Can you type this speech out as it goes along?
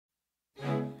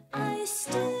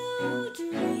still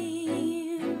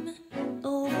dream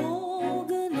of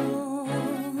organ.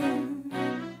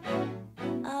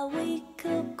 I wake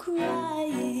up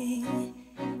crying,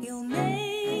 you're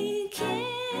making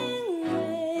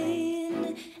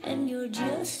rain, and you're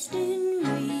just in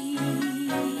reach.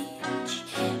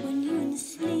 When you in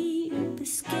sleep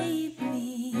escape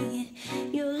me,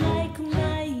 you're like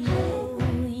my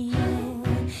yo-yo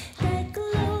that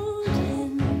glowed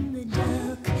in the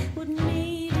dark. What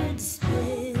made it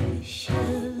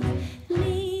special,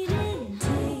 made it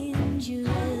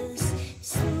dangerous,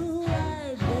 so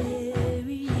I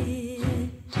bury it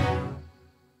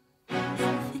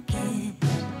and forget.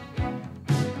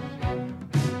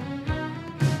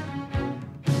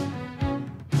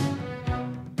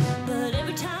 But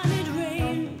every time it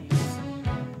rains,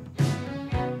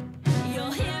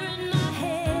 you're here in my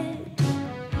head,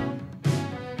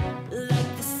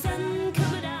 like the sun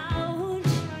coming out.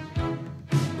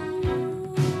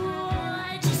 Ooh,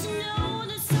 I just know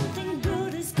that something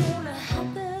good is gonna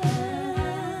happen.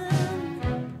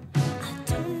 I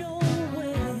don't know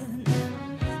when,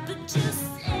 but just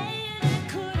saying I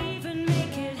could even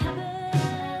make it happen.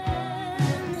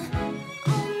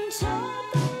 On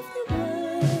top of the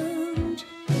world,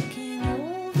 looking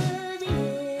over the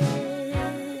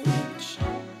edge,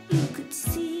 you could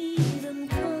see them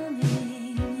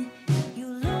coming. You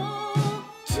look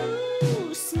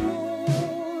too small.